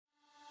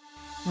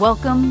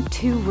Welcome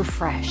to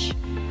Refresh,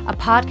 a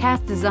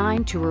podcast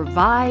designed to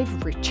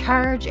revive,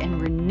 recharge,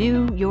 and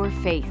renew your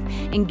faith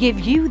and give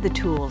you the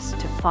tools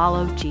to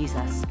follow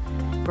Jesus.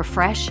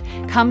 Refresh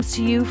comes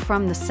to you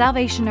from the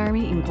Salvation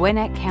Army in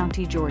Gwinnett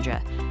County,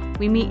 Georgia.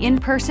 We meet in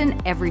person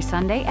every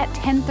Sunday at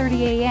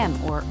 10:30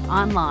 a.m. or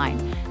online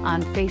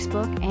on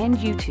Facebook and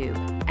YouTube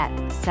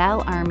at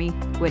Sal Army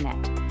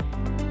Gwinnett.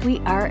 We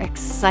are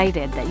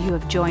excited that you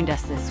have joined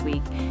us this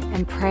week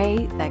and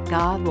pray that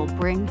God will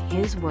bring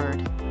His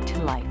Word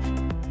to life.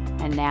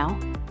 And now,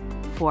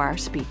 for our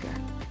speaker.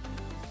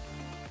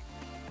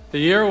 The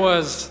year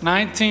was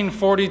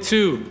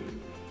 1942.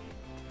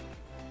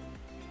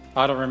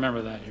 I don't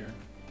remember that year,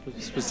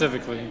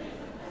 specifically.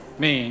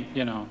 Me,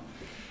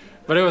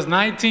 But it was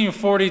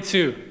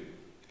 1942,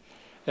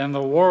 and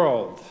the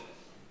world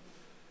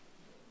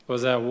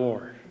was at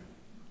war.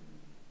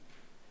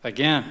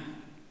 Again.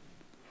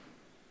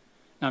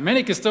 Now,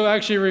 many can still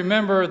actually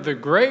remember the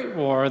Great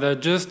War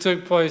that just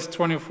took place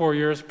 24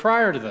 years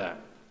prior to that.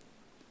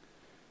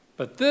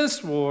 But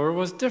this war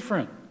was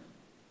different.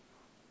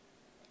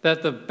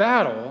 That the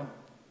battle,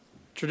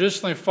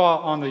 traditionally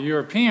fought on the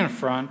European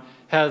front,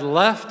 had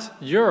left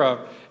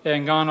Europe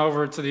and gone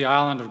over to the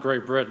island of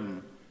Great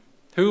Britain,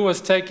 who was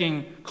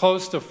taking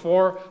close to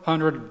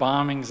 400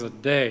 bombings a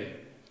day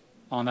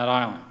on that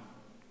island.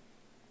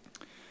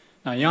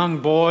 Now, young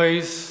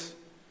boys,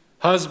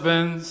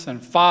 husbands,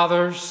 and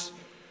fathers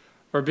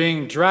were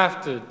being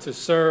drafted to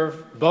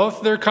serve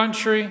both their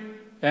country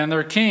and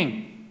their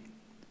king.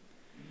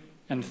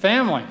 And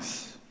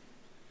families,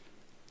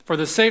 for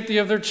the safety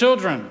of their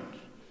children,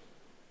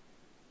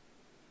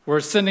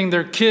 were sending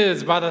their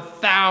kids by the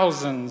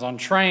thousands on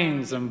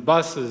trains and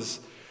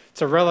buses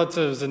to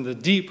relatives in the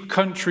deep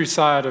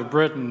countryside of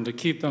Britain to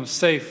keep them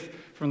safe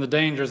from the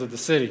dangers of the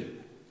city.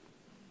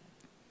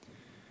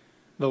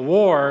 The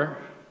war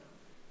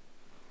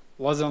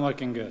wasn't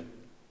looking good.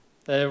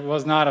 It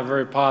was not a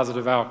very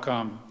positive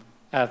outcome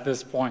at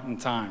this point in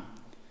time.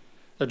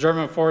 The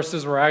German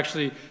forces were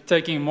actually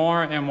taking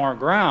more and more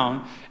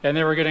ground, and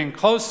they were getting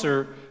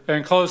closer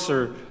and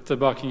closer to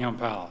Buckingham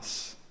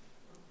Palace.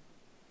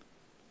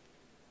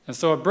 And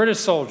so a British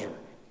soldier,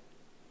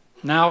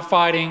 now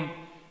fighting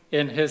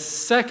in his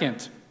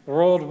second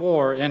World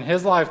War in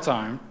his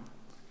lifetime,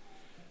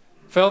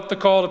 felt the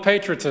call to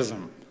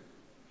patriotism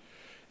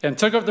and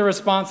took up the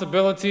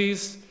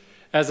responsibilities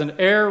as an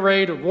air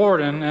raid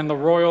warden in the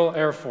Royal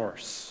Air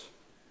Force.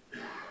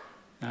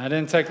 Now, it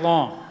didn't take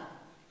long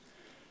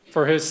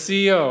for his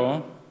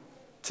CO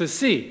to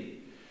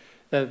see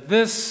that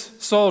this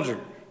soldier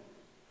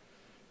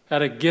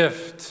had a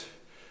gift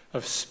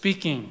of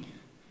speaking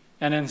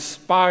and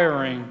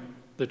inspiring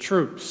the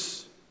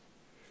troops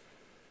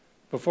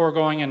before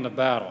going into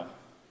battle.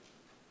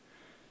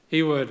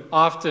 He would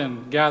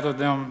often gather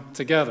them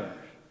together,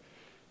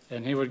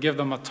 and he would give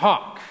them a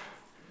talk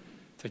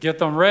to get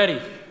them ready.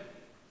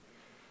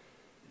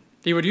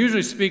 He would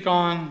usually speak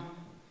on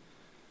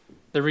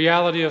the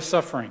reality of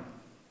suffering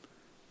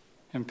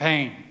and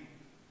pain,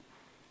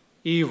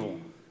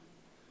 evil,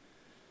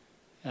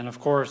 and of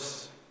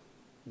course,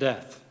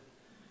 death.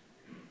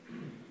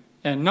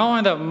 And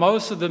knowing that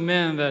most of the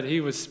men that he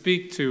would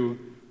speak to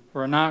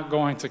were not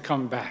going to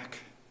come back,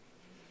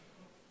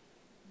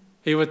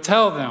 he would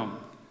tell them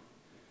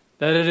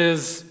that it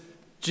is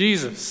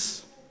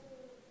Jesus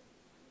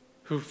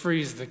who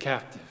frees the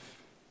captive.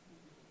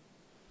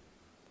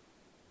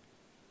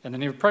 And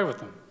then he would pray with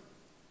them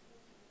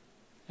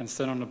and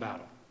send them to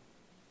battle.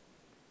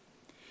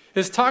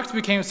 His talks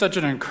became such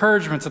an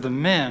encouragement to the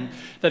men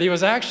that he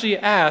was actually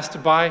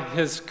asked by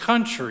his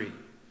country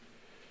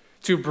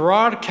to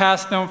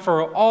broadcast them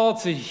for all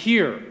to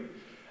hear.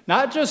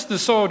 Not just the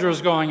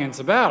soldiers going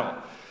into battle,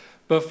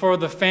 but for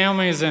the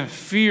families in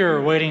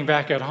fear waiting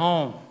back at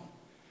home.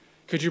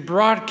 Could you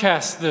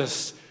broadcast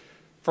this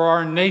for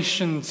our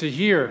nation to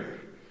hear?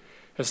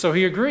 And so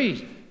he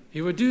agreed.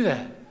 He would do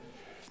that.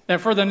 And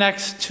for the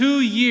next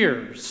 2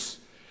 years,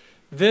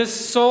 this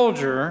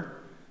soldier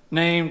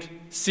named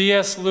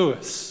C.S.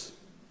 Lewis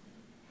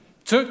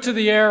took to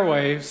the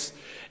airwaves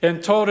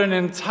and told an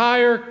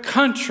entire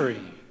country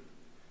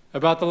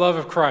about the love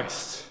of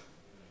Christ,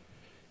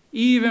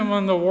 even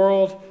when the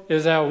world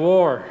is at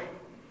war,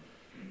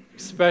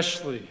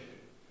 especially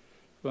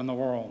when the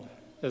world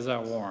is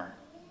at war.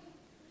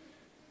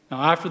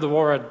 Now, after the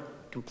war had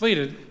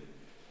completed,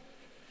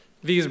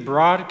 these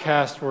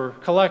broadcasts were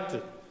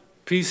collected,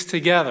 pieced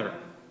together,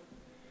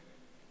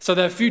 so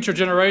that future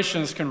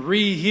generations can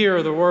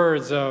rehear the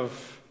words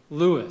of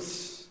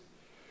Lewis.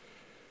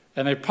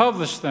 And they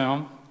published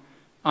them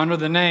under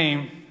the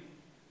name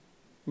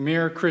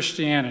Mere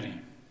Christianity.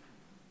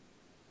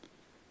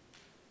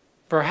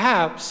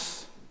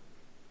 Perhaps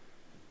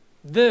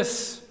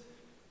this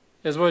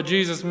is what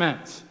Jesus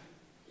meant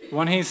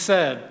when he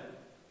said,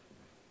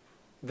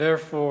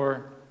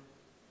 "Therefore,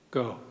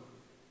 go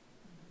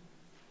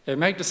and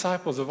make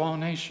disciples of all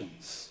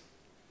nations,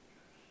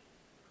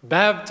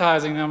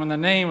 baptizing them in the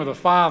name of the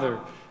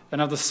Father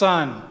and of the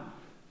Son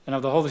and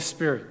of the Holy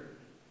Spirit,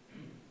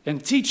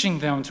 and teaching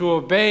them to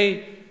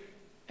obey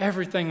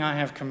everything I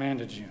have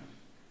commanded you.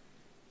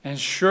 And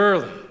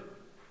surely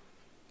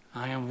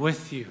I am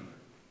with you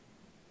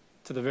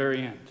to the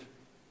very end.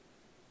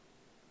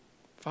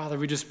 Father,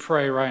 we just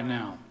pray right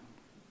now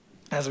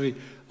as we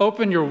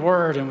open your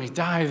word and we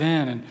dive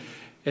in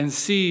and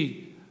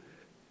see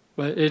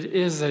what it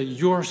is that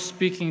you're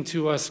speaking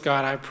to us,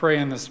 God. I pray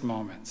in this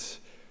moment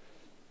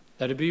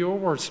that it be your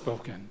word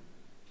spoken,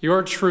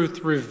 your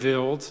truth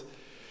revealed,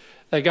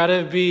 that God,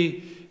 it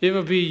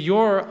would be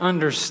your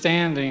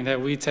understanding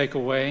that we take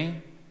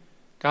away.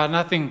 God,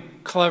 nothing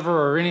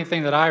clever or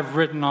anything that I've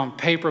written on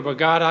paper, but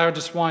God, I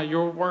just want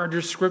your word,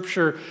 your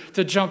scripture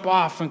to jump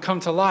off and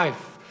come to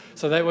life.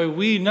 So that way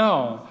we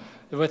know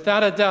that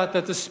without a doubt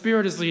that the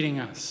Spirit is leading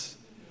us.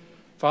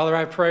 Father,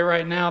 I pray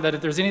right now that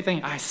if there's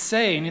anything I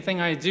say,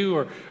 anything I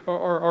do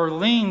or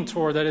lean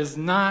toward that is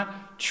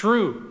not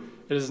true,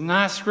 it is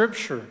not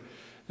scripture,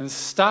 then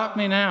stop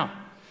me now,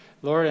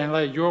 Lord, and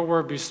let your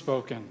word be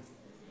spoken.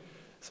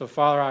 So,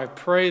 Father, I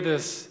pray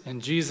this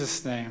in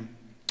Jesus' name.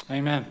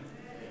 Amen.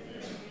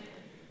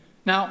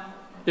 Now,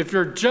 if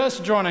you're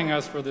just joining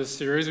us for this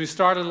series, we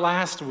started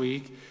last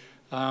week.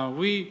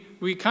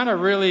 We kind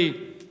of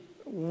really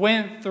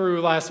went through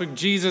last week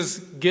Jesus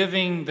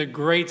giving the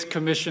Great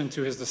Commission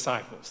to his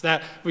disciples.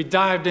 That we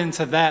dived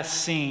into that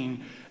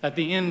scene at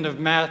the end of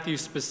Matthew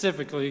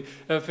specifically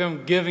of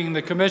him giving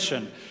the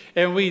commission.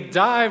 And we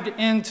dived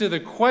into the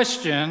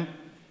question,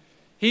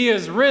 he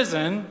is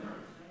risen,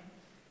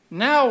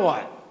 now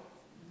what?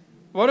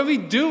 What do we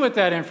do with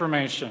that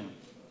information?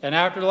 And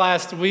after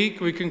last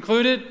week, we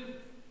concluded,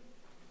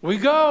 we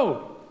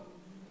go.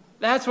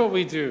 That's what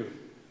we do.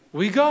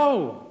 We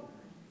go.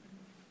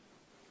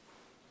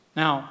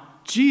 Now,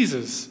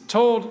 Jesus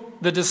told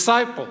the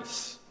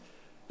disciples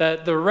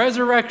that the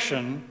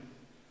resurrection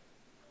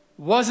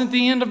wasn't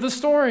the end of the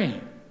story,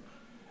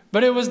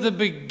 but it was the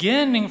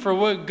beginning for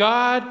what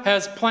God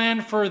has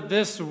planned for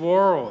this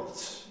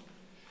world,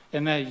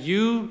 and that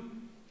you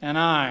and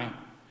I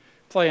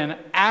play an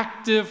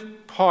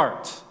active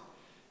part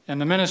in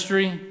the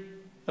ministry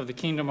of the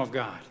kingdom of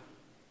God.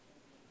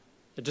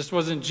 It just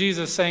wasn't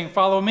Jesus saying,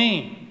 follow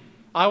me,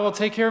 I will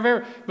take care of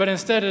everything. But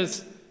instead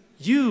it's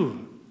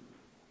you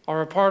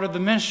are a part of the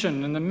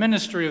mission and the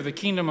ministry of the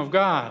kingdom of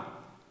God.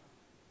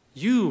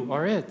 You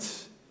are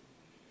it.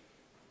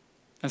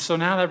 And so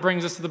now that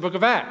brings us to the book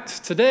of Acts.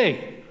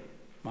 Today,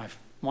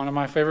 one of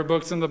my favorite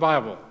books in the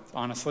Bible,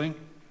 honestly.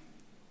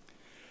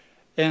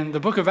 And the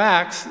book of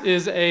Acts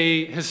is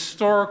a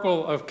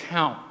historical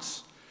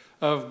account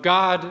of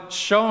God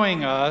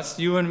showing us,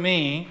 you and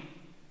me,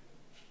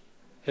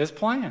 his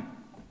plan.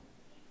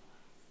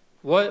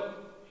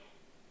 What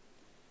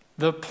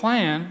the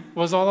plan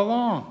was all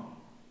along.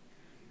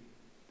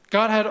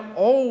 God had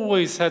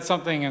always had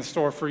something in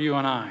store for you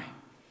and I.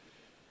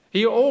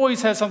 He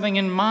always had something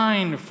in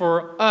mind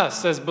for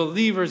us as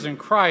believers in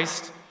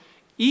Christ,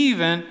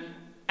 even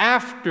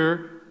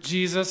after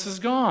Jesus is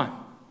gone.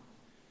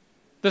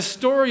 The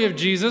story of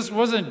Jesus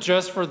wasn't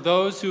just for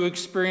those who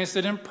experienced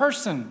it in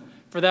person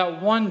for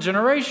that one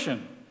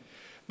generation,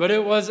 but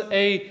it was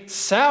a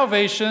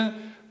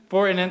salvation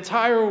for an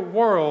entire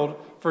world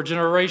for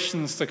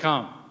generations to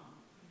come.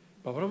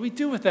 But what do we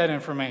do with that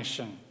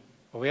information?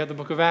 Well, we have the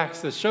book of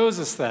Acts that shows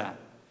us that.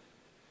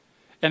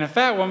 And in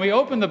fact, when we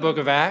open the book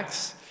of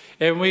Acts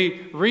and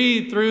we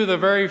read through the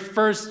very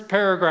first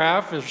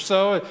paragraph or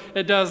so,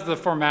 it does the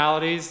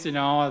formalities,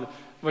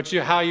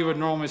 how you would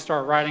normally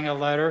start writing a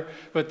letter.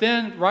 But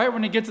then right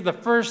when you get to the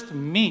first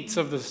meats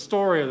of the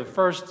story of the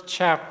first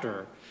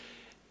chapter,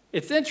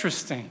 it's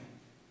interesting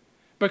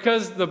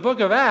because the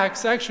book of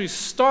Acts actually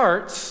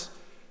starts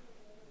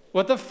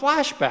with a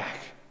flashback.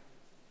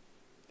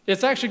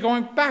 It's actually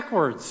going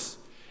backwards.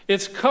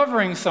 It's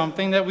covering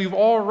something that we've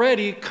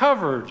already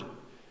covered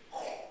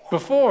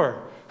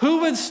before.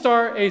 Who would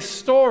start a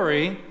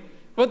story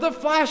with a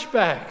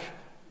flashback?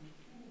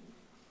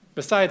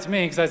 Besides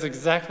me, because that's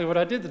exactly what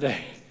I did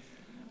today.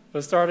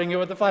 Was starting it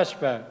with a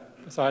flashback.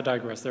 So I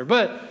digress there.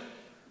 But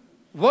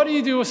what do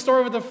you do with a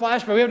story with a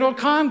flashback? We have no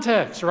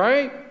context,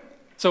 right?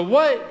 So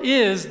what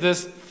is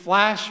this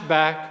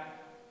flashback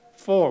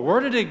for? Where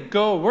did it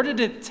go? Where did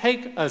it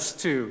take us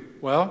to?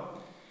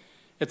 Well,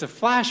 it's a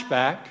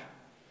flashback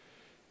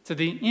to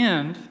the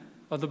end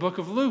of the book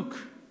of Luke.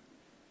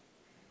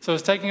 So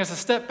it's taking us a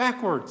step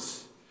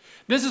backwards.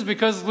 This is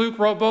because Luke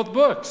wrote both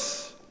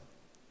books.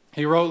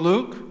 He wrote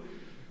Luke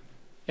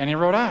and he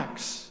wrote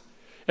Acts.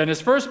 And his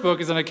first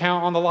book is an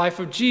account on the life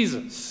of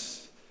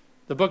Jesus.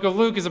 The book of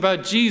Luke is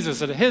about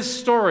Jesus and his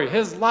story,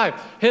 his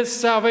life, his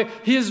salvation,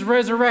 his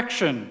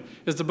resurrection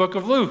is the book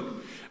of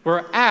Luke.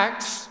 Where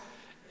Acts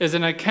is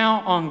an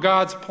account on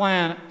God's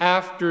plan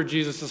after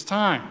Jesus'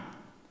 time.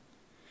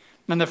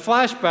 And the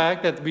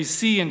flashback that we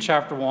see in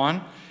chapter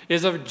 1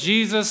 is of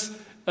Jesus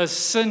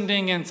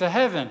ascending into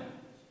heaven.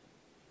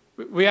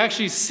 We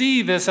actually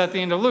see this at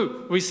the end of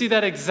Luke. We see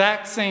that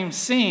exact same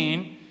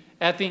scene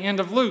at the end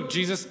of Luke,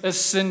 Jesus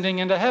ascending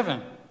into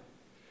heaven.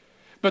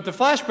 But the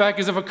flashback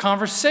is of a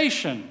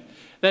conversation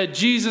that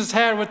Jesus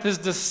had with his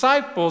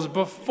disciples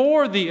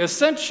before the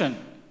ascension.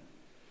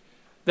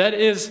 that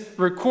is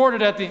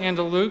recorded at the end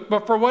of Luke,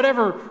 but for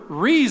whatever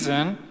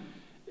reason,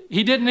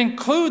 he didn't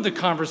include the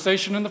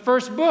conversation in the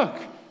first book.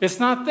 It's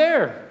not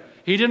there.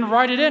 He didn't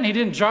write it in. He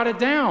didn't jot it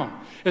down.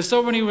 And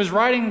so when he was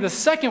writing the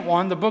second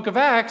one, the book of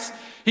Acts,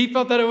 he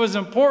felt that it was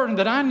important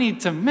that I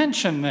need to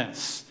mention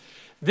this.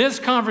 This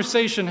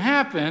conversation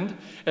happened,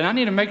 and I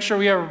need to make sure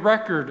we have a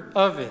record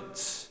of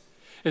it.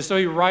 And so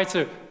he writes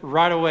it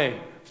right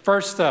away,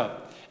 first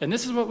up. And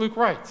this is what Luke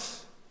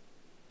writes.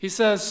 He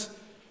says,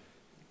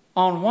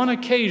 on one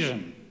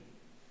occasion,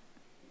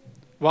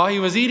 while he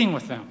was eating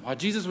with them, while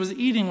Jesus was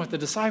eating with the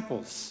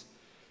disciples,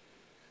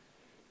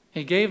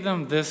 he gave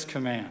them this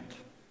command: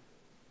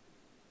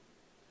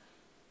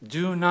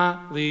 do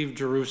not leave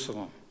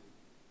Jerusalem,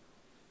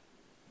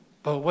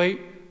 but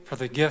wait for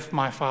the gift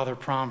my Father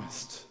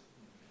promised,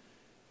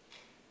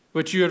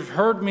 which you have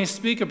heard me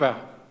speak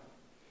about.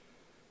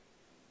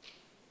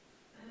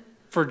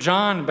 For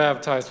John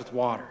baptized with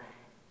water,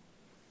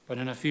 but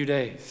in a few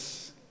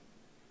days,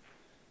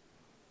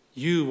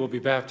 you will be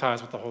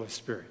baptized with the Holy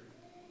Spirit.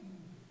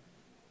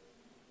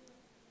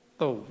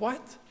 The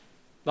what?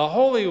 The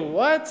Holy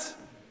what?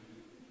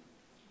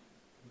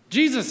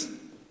 Jesus,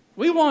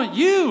 we want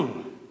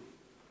you.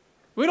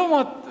 We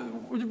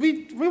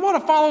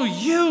want to follow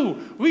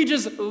you. We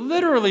just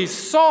literally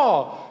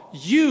saw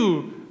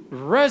you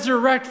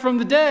resurrect from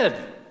the dead.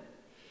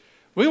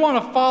 We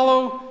want to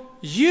follow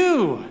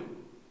you.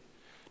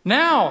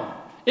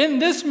 Now, in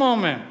this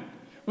moment,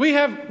 we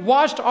have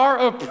watched our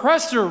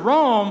oppressor,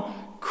 Rome,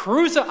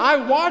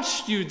 I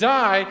watched you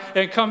die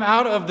and come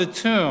out of the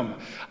tomb.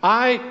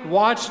 I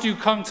watched you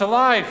come to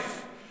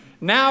life.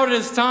 Now it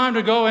is time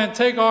to go and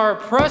take our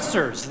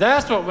oppressors.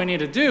 That's what we need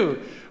to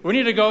do. We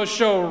need to go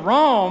show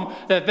Rome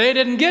that they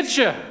didn't get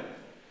you.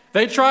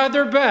 They tried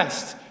their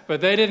best,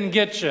 but they didn't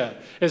get you.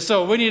 And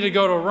so we need to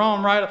go to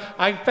Rome, right?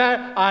 In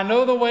fact, I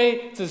know the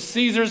way to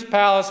Caesar's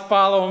palace.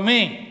 Follow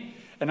me.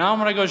 And I'm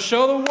going to go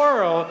show the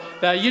world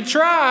that you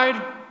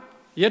tried.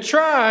 You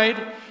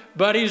tried,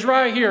 but he's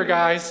right here,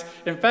 guys.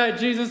 In fact,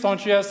 Jesus,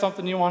 don't you have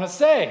something you want to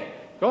say?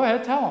 Go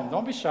ahead, tell him.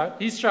 Don't be shy.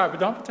 He's shy, but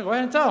go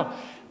ahead and tell him.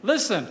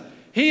 Listen,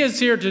 he is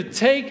here to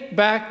take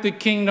back the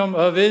kingdom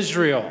of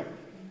Israel.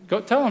 Go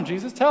tell him,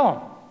 Jesus, tell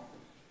him.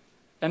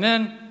 And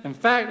then, in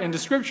fact, in the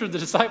scripture, the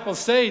disciples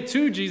say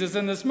to Jesus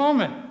in this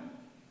moment,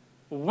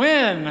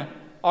 when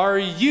are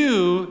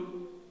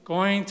you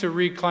going to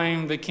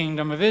reclaim the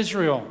kingdom of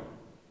Israel?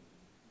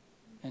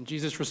 And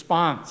Jesus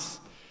responds,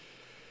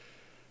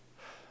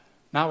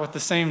 not with the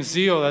same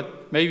zeal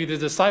that maybe the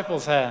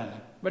disciples had,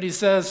 but he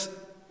says,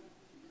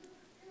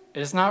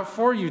 it is not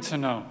for you to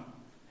know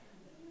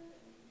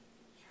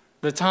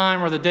the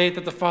time or the date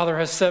that the Father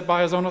has set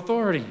by his own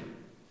authority.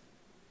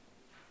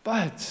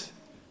 But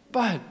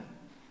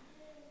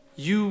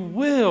you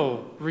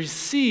will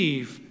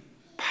receive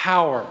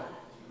power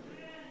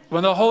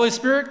when the Holy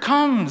Spirit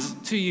comes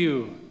to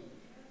you.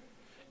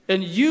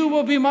 And you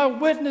will be my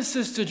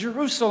witnesses to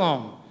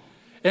Jerusalem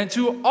and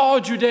to all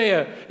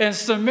Judea and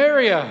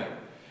Samaria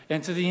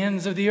and to the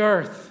ends of the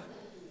earth.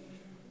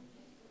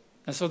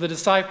 And so the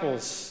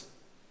disciples,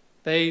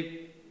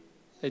 they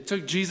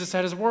took Jesus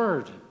at his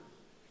word.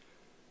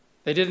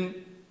 They didn't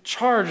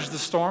charge the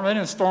storm. They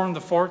didn't storm the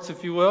forts,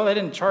 if you will. They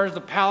didn't charge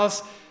the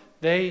palace.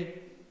 They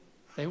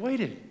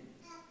waited.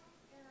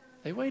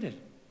 They waited.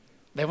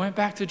 They went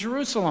back to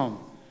Jerusalem.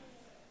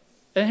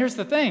 And here's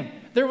the thing.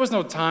 There was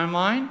no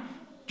timeline.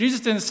 Jesus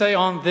didn't say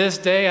on this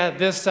day at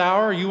this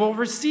hour, you will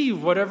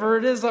receive whatever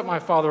it is that my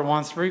Father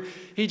wants for you.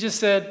 He just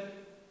said,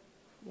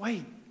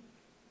 wait.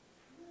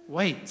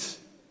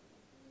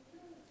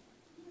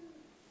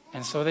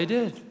 And so they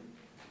did.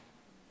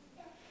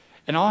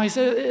 And all he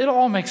said, it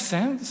all makes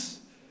sense.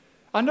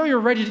 I know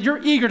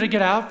you're eager to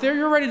get out there.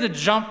 You're ready to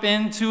jump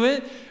into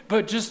it,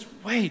 but just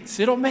wait.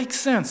 It'll make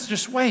sense.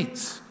 Just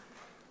wait.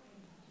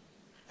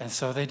 And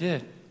so they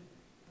did.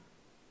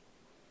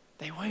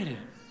 They waited.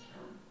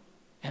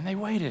 And they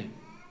waited.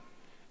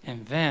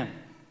 And then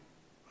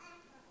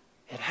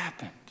it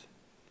happened.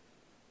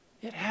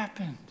 It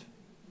happened.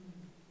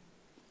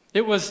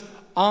 It was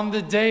on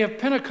the day of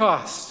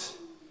Pentecost,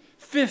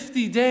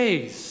 50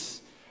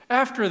 days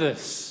after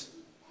this.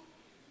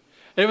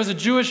 It was a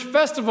Jewish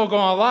festival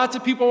going on. Lots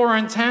of people were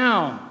in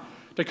town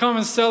to come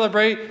and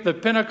celebrate the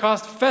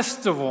Pentecost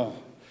festival.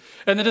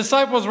 And the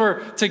disciples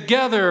were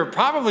together,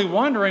 probably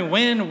wondering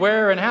when,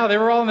 where, and how. They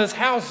were all in this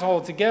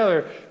household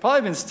together,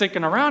 probably been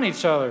sticking around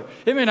each other.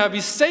 It may not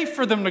be safe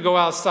for them to go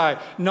outside,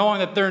 knowing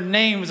that their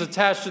name was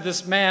attached to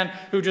this man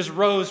who just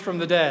rose from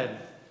the dead.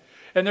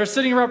 And they're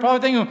sitting around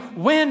probably thinking,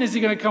 when is he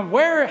going to come?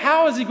 Where?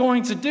 How is he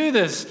going to do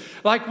this?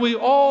 Like we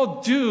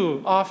all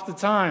do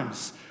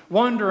oftentimes,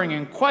 wondering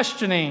and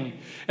questioning.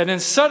 And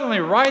then suddenly,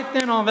 right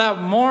then on that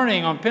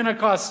morning on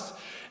Pentecost,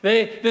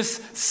 this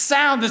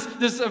sound,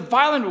 this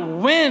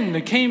violent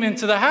wind came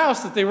into the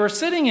house that they were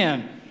sitting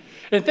in.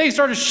 And things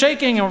started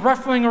shaking and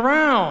ruffling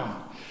around.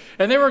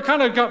 And they were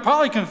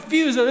probably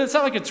confused. It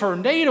sounded like a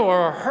tornado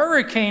or a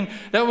hurricane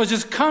that was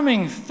just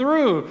coming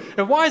through.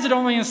 And why is it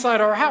only inside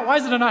our house? Why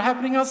is it not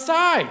happening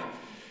outside?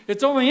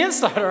 It's only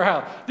inside our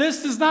house.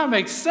 This does not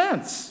make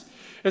sense.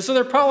 And so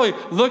they're probably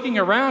looking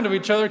around at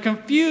each other,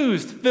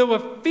 confused, filled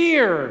with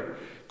fear,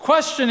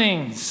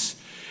 questionings.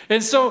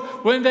 And so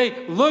when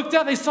they looked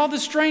out, they saw the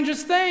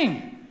strangest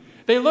thing.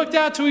 They looked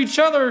out to each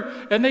other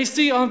and they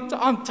see on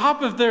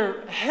top of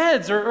their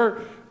heads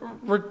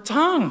were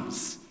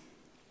tongues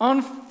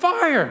on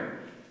fire.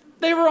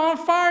 They were on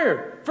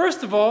fire.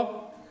 First of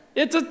all,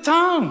 it's a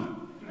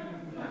tongue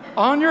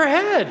on your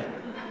head.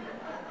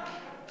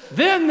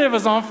 Then it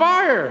was on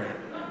fire.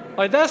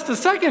 Like, that's the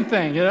second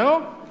thing, you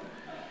know?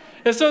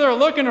 And so they're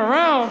looking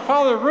around,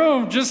 probably the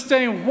room, just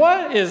saying,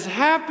 what is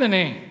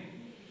happening?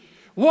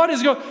 What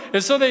is going?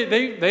 And so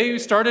they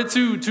started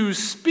to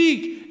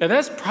speak, and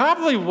that's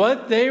probably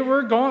what they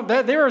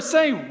were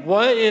saying.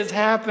 What is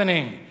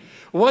happening?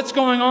 What's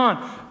going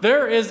on?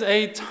 There is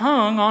a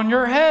tongue on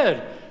your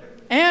head,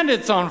 and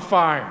it's on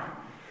fire,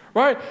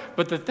 right?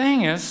 But the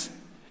thing is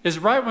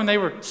right when they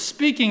were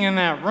speaking in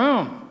that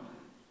room,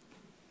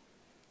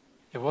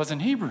 it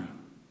wasn't Hebrew.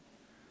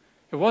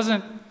 It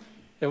wasn't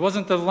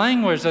the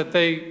language that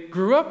they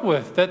grew up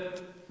with,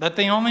 that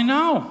they only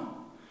know.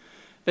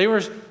 They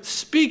were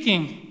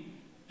speaking,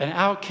 and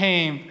out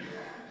came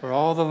were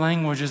all the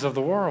languages of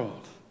the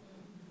world.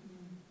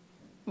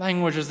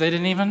 Languages they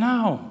didn't even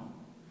know.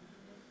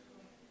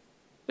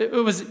 It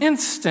was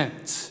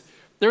instant.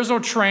 There was no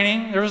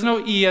training. There was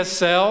no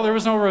ESL. There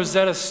was no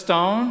Rosetta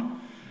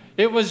Stone.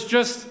 It was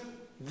just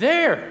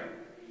there.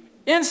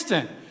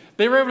 Instant.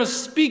 They were able to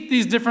speak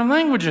these different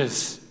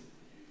languages.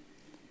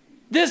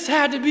 This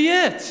had to be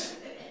it.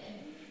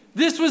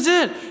 This was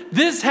it.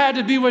 This had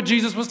to be what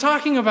Jesus was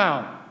talking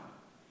about.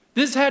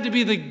 This had to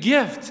be the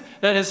gift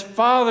that his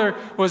Father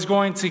was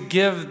going to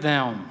give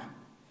them.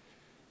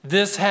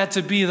 This had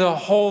to be the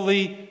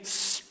Holy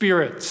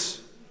Spirit.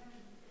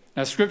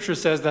 Now, Scripture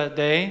says that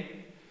day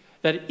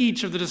that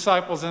each of the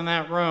disciples in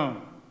that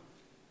room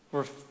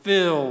were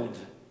filled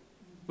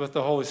with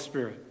the Holy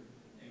Spirit.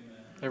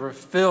 Amen. They were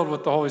filled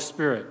with the Holy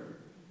Spirit.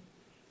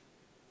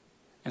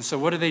 And so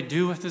what do they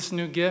do with this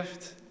new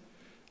gift?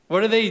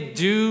 What do they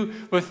do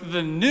with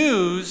the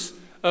news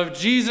of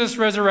Jesus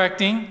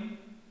resurrecting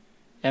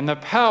and the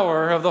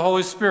power of the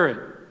Holy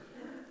Spirit?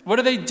 What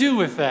do they do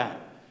with that?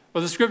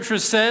 Well, the Scripture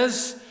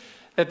says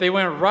that they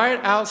went right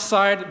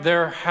outside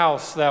their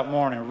house that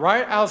morning,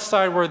 right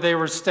outside where they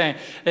were staying.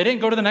 They didn't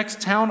go to the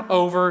next town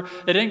over.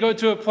 They didn't go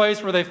to a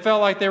place where they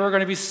felt like they were going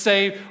to be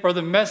saved or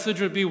the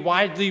message would be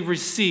widely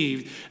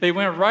received. They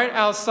went right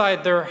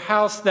outside their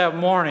house that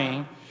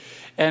morning,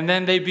 and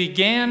then they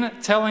began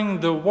telling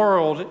the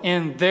world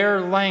in their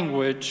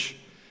language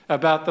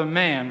about the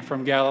man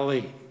from Galilee.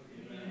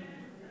 Amen.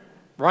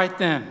 Right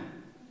then,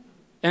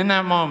 in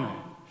that moment,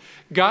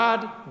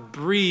 God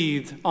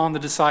breathed on the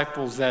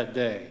disciples that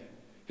day.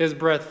 His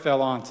breath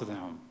fell onto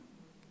them.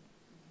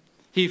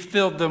 He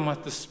filled them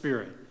with the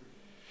Spirit.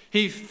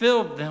 He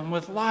filled them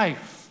with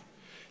life.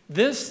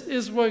 This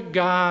is what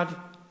God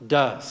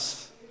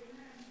does.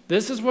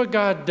 This is what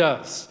God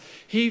does.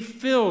 He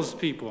fills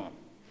people.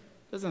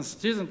 He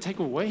doesn't take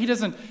away. He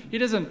doesn't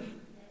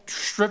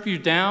strip you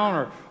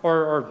down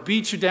or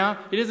beat you down.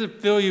 He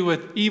doesn't fill you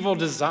with evil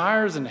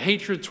desires and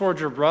hatred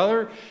towards your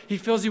brother. He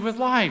fills you with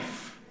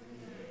life.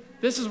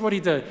 This is what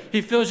he does.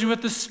 He fills you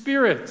with the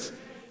Spirit.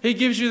 He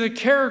gives you the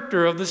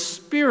character of the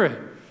Spirit.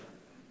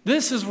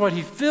 This is what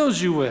he fills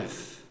you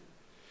with.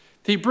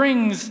 He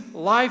brings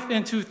life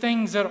into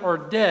things that are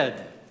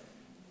dead.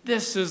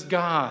 This is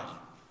God.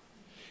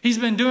 He's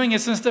been doing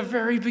it since the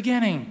very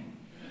beginning.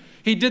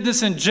 He did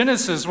this in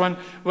Genesis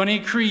when he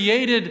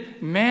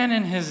created man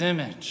in his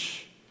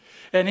image.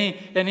 And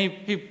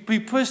he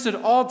pushed it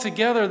all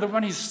together that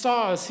when he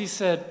saw us, he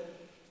said,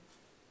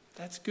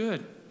 that's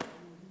good.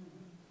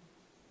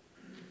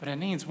 But it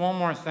needs one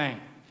more thing.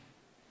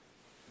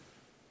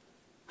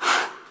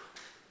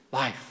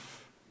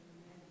 Life.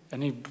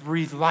 And he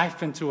breathed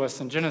life into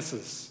us in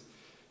Genesis.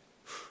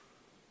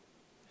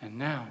 And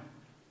now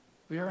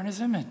we are in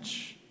his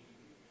image.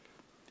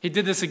 He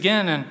did this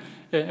again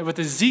with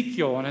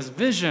Ezekiel and his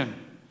vision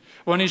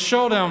when he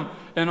showed him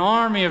an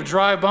army of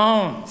dry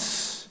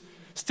bones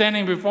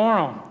standing before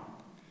him.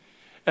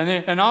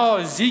 And all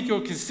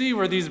Ezekiel could see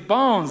were these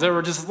bones that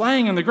were just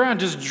laying in the ground,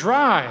 just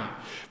dry.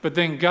 But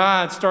then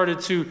God started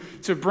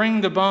to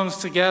bring the bones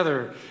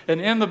together. And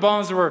in the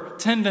bones there were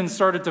tendons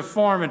started to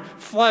form, and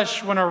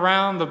flesh went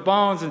around the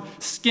bones, and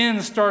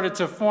skin started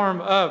to form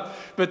up.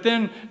 But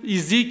then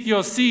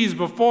Ezekiel sees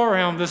before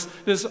him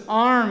this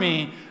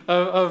army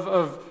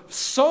of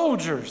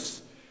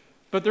soldiers.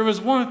 But there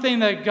was one thing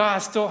that God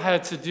still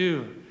had to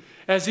do.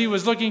 As he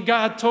was looking,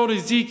 God told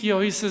Ezekiel,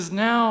 he says,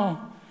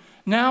 now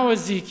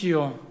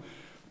Ezekiel,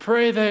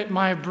 pray that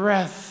my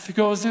breath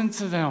goes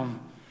into them.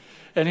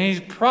 And he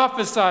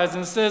prophesies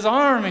and says,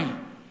 army,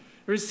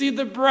 receive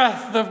the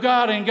breath of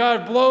God. And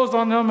God blows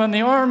on them, and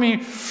the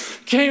army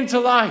came to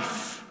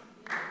life.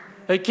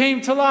 They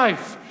came to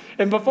life.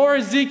 And before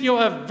Ezekiel,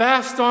 a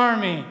vast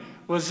army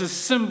was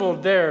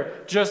assembled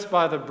there just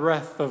by the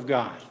breath of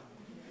God.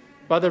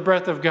 By the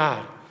breath of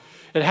God.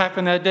 It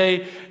happened that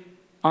day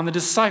on the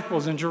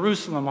disciples in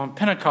Jerusalem on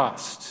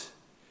Pentecost,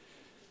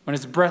 when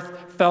his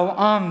breath fell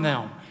on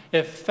them.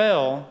 it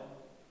fell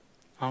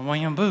on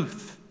William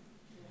Booth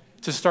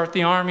to start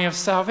the army of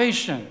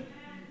salvation.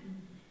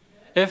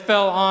 It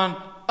fell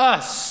on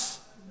us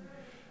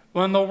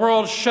when the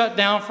world shut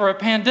down for a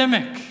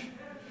pandemic.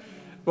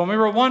 When we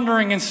were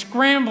wondering and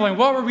scrambling,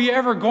 what were we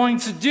ever going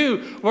to do?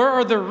 Where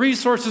are the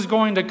resources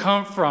going to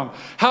come from?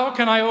 How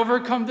can I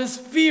overcome this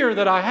fear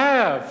that I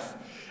have?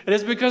 It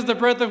is because the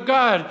breath of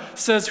God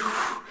says,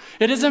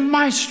 it is in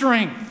my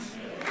strength.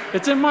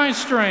 It's in my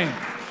strength.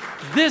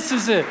 This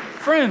is it.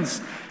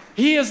 Friends,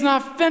 He is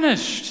not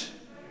finished.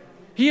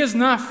 He is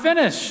not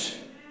finished.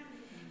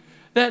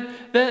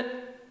 That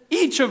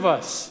each of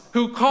us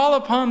who call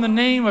upon the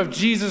name of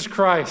Jesus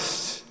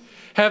Christ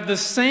have the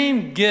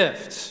same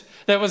gift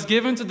that was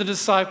given to the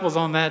disciples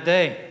on that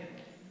day.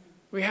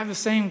 We have the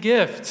same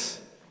gift.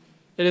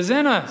 It is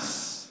in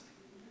us.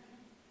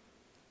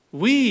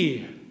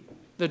 We,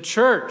 the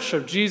church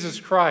of Jesus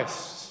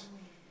Christ,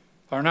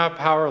 are not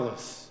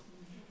powerless.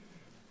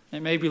 It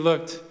may be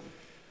looked,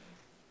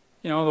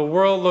 the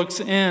world looks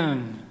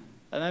in,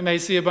 and they may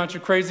see a bunch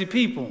of crazy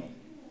people.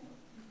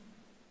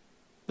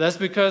 That's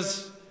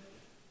because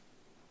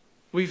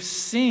we've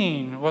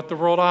seen what the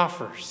world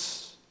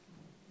offers.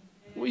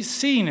 We've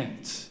seen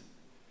it.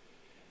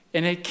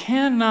 And it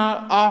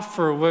cannot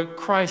offer what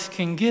Christ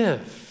can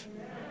give.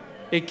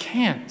 It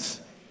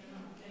can't.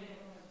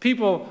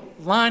 People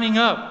lining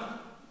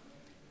up,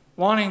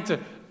 wanting to,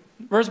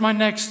 where's my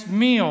next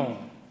meal?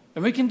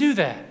 And we can do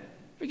that.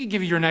 We can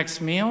give you your next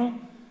meal.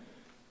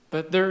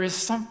 But there is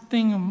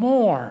something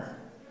more.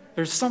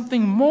 There's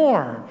something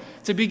more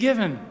to be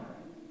given,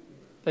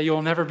 that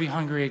you'll never be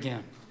hungry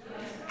again.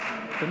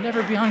 You'll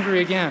never be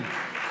hungry again.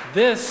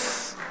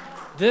 This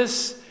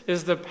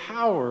is the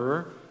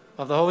power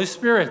of the Holy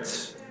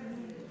Spirit.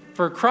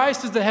 For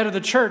Christ is the head of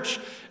the church,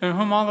 in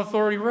whom all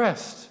authority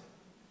rests.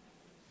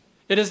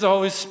 It is the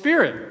Holy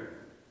Spirit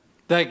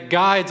that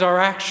guides our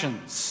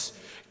actions,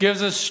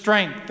 gives us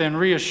strength and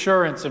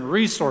reassurance and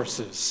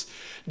resources,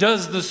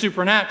 does the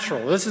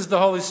supernatural. This is the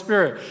Holy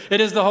Spirit.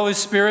 It is the Holy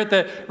Spirit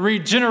that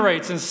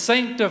regenerates and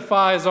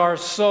sanctifies our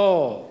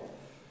soul.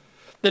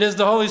 It is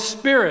the Holy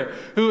Spirit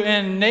who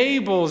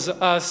enables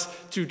us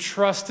to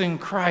trust in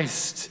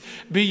Christ,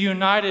 be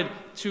united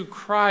to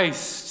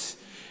Christ,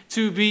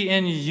 to be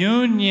in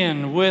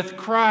union with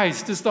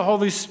Christ. It's the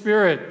Holy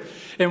Spirit.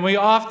 And we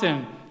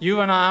often, you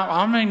and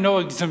I'm no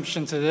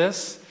exemption to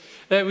this,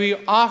 that we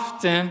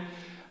often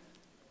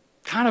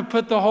kind of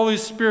put the Holy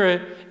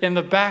Spirit in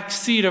the back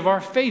seat of our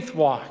faith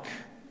walk.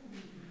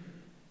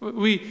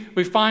 We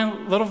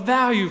find little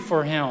value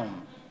for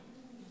Him,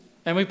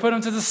 and we put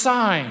Him to the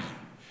side.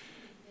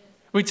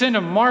 We tend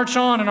to march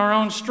on in our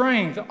own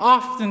strength.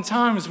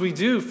 Oftentimes we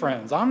do,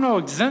 friends. I'm no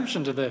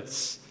exemption to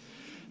this.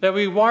 That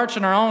we march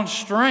in our own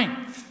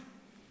strength.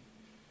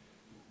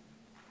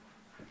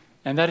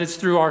 And that it's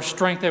through our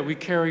strength that we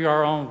carry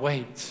our own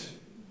weight.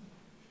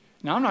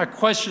 Now, I'm not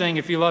questioning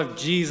if you love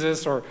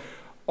Jesus or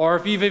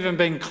if you've even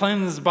been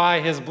cleansed by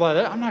His blood.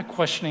 I'm not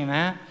questioning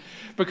that.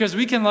 Because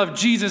we can love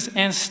Jesus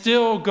and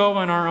still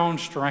go in our own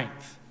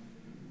strength.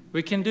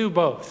 We can do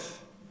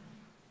both.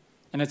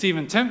 And it's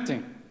even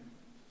tempting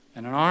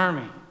in an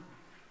army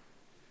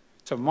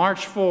to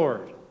march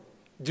forward,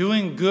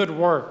 doing good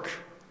work,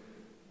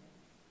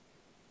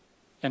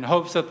 in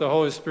hopes that the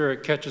Holy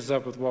Spirit catches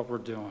up with what we're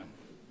doing.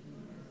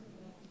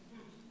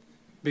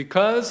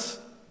 Because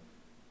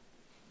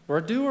we're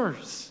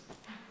doers.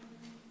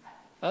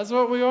 That's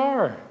what we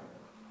are.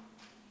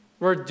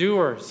 We're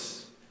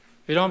doers.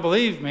 If you don't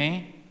believe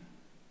me,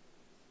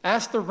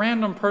 ask the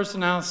random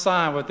person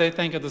outside what they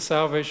think of the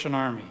Salvation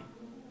Army.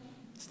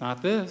 It's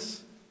not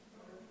this.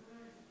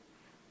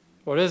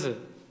 What is it?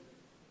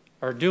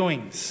 Our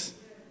doings.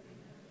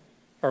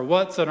 Our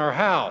what's in our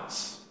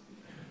house.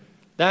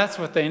 That's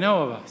what they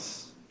know of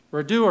us.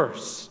 We're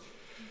doers.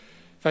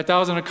 In fact, I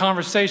was in a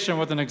conversation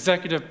with an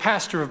executive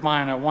pastor of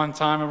mine at one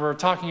time, and we were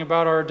talking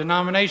about our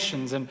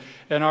denominations and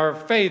our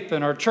faith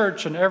and our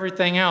church and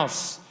everything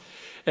else.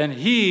 And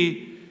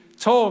he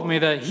told me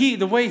that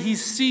the way he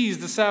sees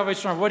the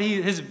Salvation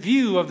Army, his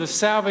view of the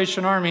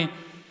Salvation Army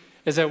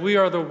is that we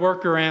are the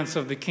worker ants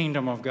of the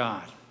kingdom of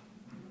God.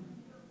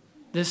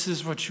 This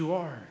is what you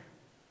are.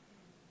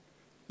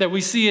 That we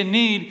see a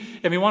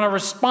need and we want to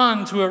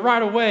respond to it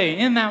right away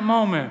in that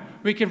moment.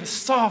 We can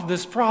solve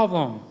this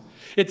problem.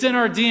 It's in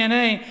our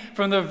DNA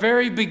from the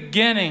very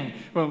beginning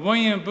when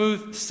William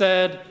Booth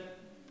said,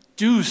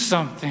 do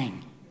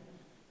something.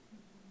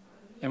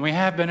 And we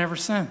have been ever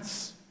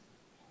since,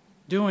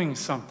 doing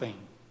something.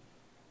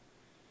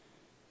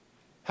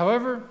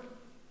 However,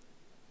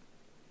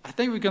 I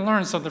think we can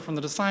learn something from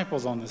the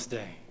disciples on this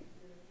day.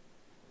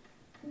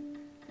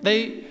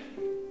 They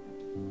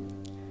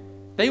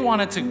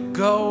wanted to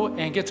go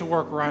and get to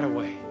work right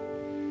away.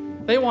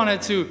 They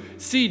wanted to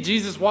see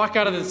Jesus walk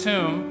out of the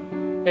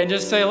tomb and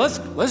just say,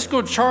 let's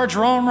go charge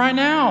Rome right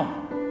now.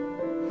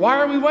 Why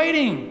are we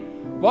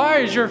waiting? Why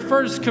is your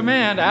first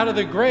command out of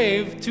the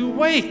grave to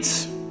wait?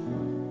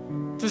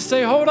 To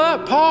say, hold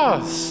up,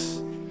 pause.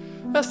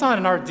 That's not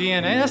in our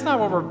DNA. That's not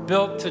what we're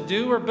built to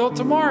do. We're built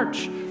to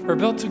march. We're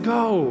built to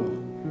go.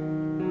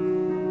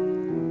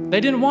 They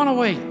didn't want to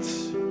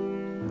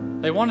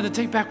wait. They wanted to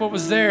take back what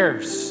was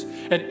theirs.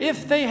 And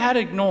if they had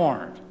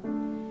ignored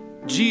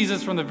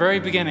Jesus from the very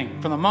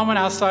beginning, from the moment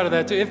outside of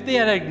that, if they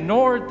had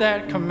ignored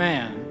that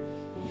command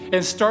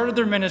and started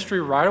their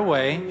ministry right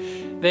away,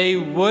 they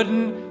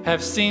wouldn't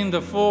have seen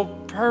the full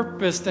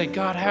purpose that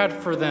God had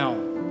for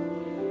them.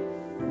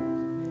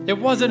 It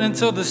wasn't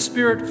until the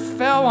Spirit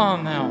fell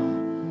on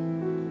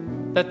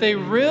them that they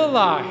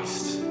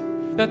realized,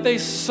 that they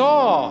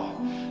saw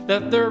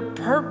that their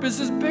purpose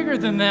is bigger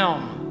than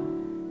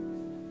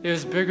them. It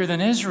was bigger than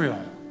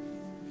Israel.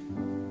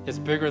 It's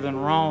bigger than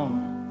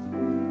Rome.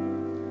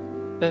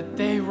 That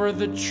they were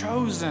the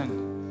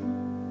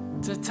chosen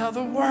to tell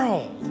the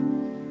world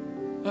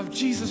of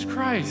Jesus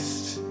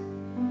Christ.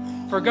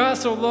 For God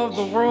so loved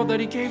the world that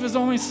he gave his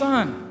only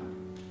Son,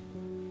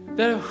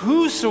 that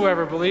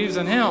whosoever believes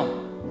in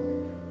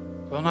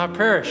him will not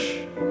perish,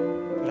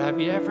 but have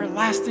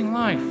everlasting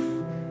life.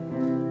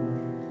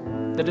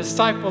 The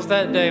disciples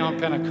that day on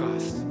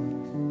Pentecost,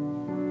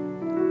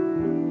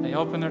 they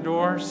opened their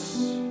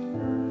doors,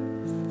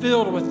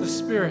 filled with the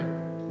Spirit,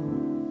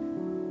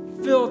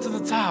 filled to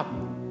the top.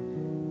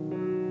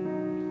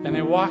 And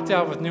they walked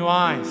out with new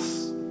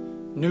eyes,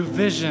 new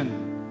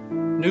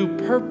vision, new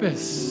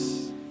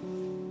purpose.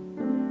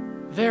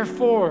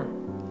 Therefore,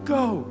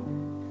 go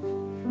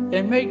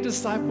and make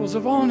disciples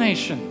of all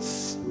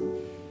nations,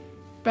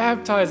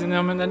 baptizing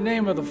them in the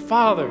name of the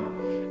Father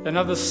and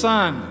of the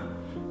Son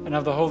and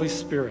of the Holy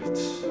Spirit,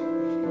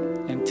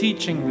 and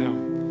teaching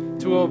them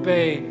to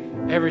obey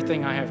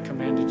everything I have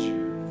commanded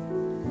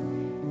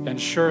you. And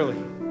surely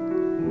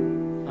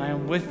I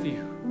am with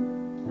you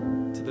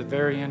to the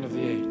very end of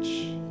the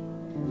age.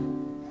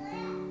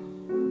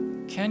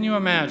 Can you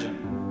imagine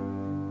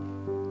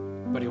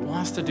what he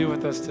wants to do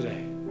with us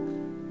today?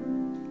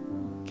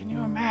 Can you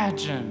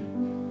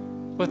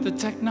imagine with the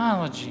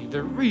technology,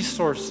 the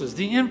resources,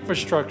 the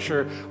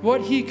infrastructure,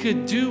 what he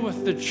could do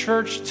with the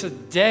church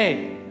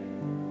today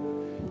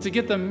to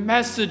get the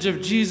message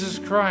of Jesus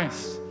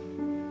Christ?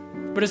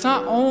 But it's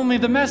not only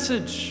the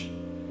message.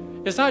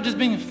 It's not just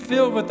being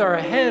filled with our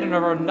head and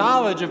our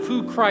knowledge of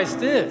who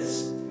Christ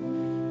is,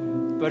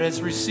 but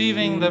it's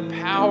receiving the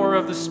power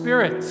of the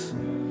Spirit.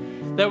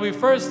 That we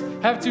first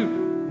have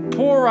to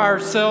pour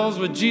ourselves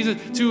with Jesus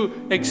to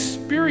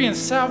experience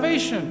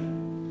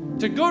salvation,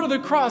 to go to the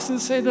cross and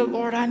say that,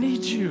 Lord, I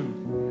need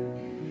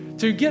you.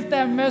 To get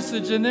that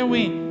message, and then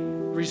we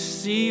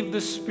receive the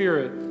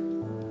Spirit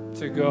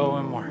to go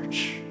and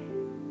march,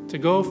 to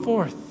go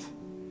forth.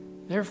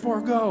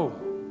 Therefore, go.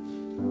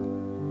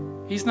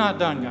 He's not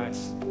done,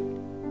 guys.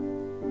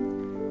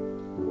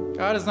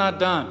 God is not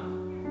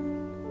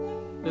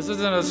done. This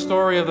isn't a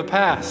story of the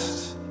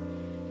past.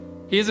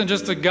 He isn't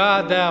just a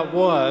God that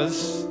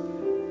was.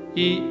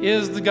 He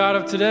is the God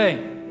of today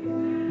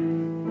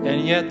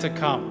and yet to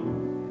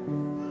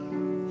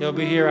come. He'll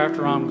be here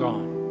after I'm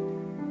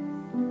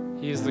gone.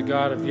 He is the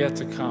God of yet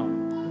to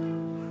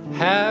come.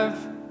 Have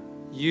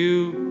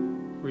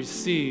you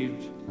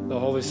received the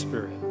Holy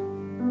Spirit?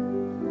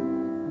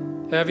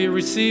 Have you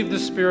received the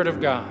Spirit of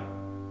God?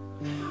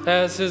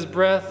 Has his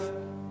breath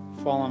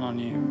fallen on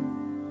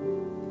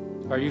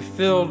you? Are you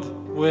filled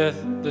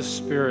with the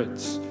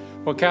Spirit?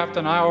 Well,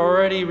 Captain, I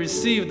already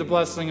received the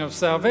blessing of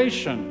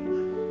salvation.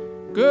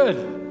 Good.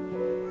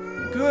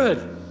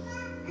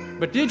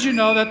 But did you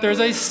know that there's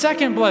a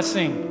second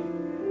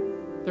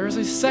blessing? There is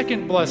a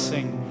second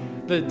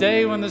blessing. The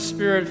day when the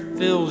Spirit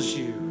fills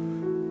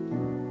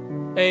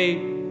you. A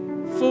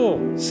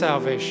full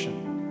salvation.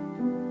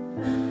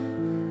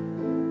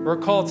 We're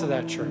called to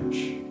that,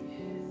 church.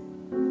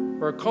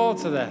 We're called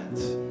to that.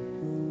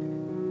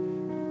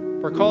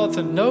 We're called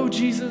to know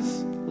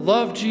Jesus,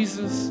 love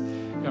Jesus,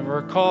 and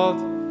we're called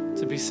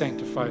to be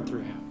sanctified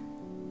through him.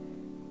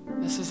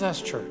 This is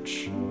us,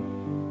 church.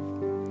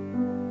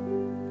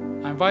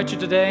 I invite you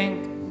today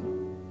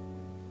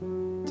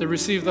to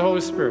receive the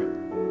Holy Spirit,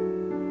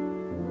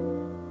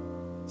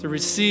 to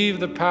receive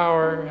the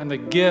power and the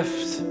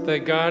gift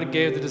that God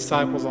gave the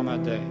disciples on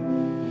that day.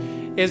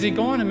 Is he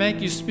going to make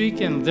you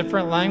speak in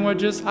different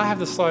languages? I have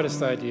the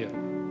slightest idea,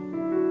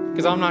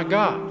 because I'm not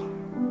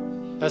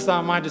God. That's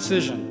not my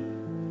decision.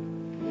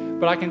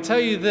 But I can tell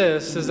you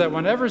this, is that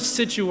whenever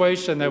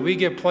situation that we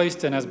get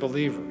placed in as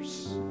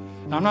believers,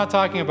 and I'm not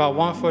talking about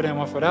 1 foot in,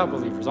 1 foot out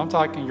believers, I'm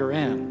talking you're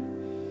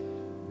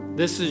in.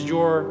 This is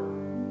your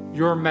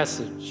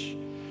message.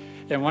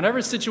 And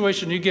whatever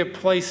situation you get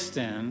placed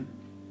in,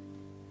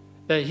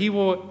 that he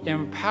will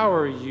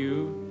empower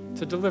you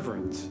to deliver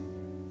it,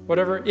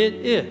 whatever it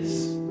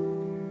is.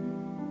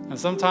 And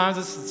sometimes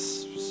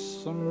it's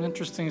some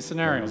interesting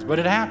scenarios, but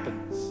it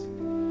happens.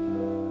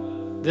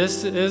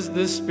 This is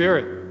the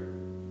Spirit.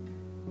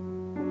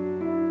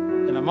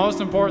 And the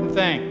most important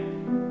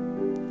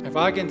thing, if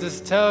I can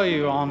just tell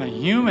you on the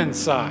human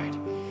side,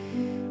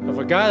 of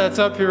a guy that's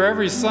up here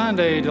every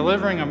Sunday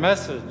delivering a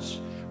message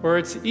where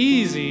it's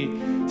easy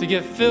to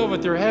get filled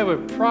with your head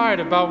with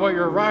pride about what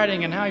you're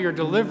writing and how you're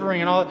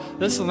delivering and all.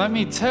 Listen, let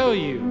me tell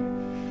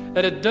you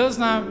that it does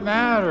not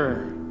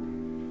matter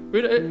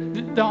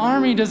The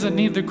army doesn't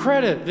need the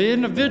credit. The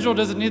individual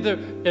doesn't need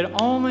it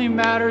only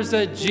matters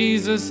that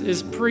Jesus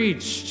is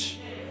preached.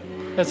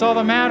 That's all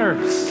that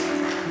matters.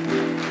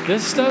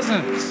 This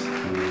doesn't.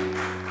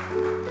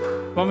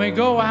 When we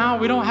go out,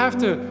 we don't have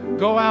to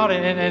go out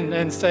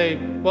and say,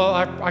 well,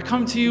 I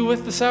come to you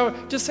with the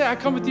salvation. Just say, I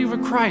come with you for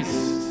Christ.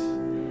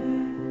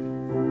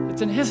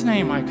 It's in His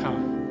name I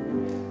come.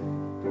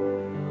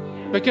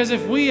 Because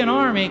if we, an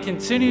army,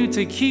 continue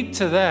to keep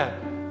to that,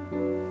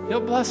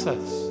 He'll bless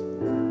us.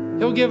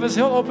 He'll give us,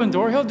 He'll open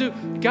door.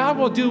 God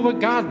will do what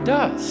God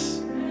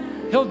does.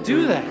 He'll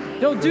do that.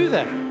 He'll do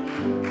that.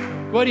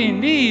 What He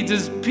needs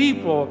is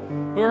people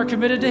who are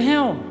committed to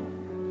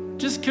Him.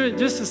 Just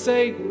to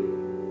say,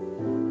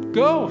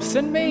 go,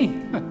 send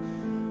me.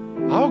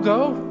 I'll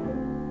go.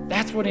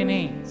 That's what He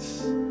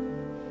needs.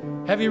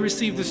 Have you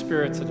received the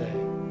Spirit today?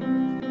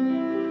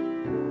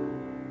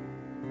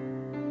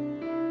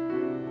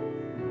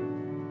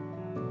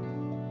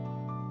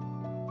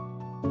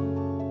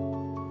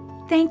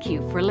 Thank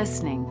you for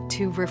listening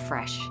to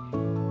Refresh.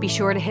 Be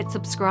sure to hit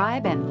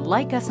subscribe and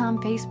like us on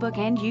Facebook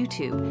and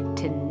YouTube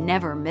to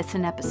never miss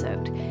an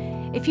episode.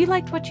 If you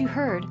liked what you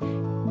heard,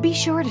 be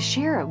sure to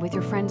share it with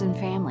your friends and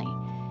family.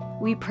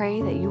 We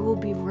pray that you will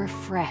be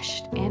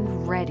refreshed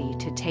and ready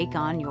to take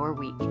on your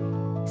week.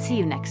 See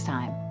you next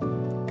time.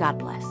 God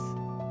bless.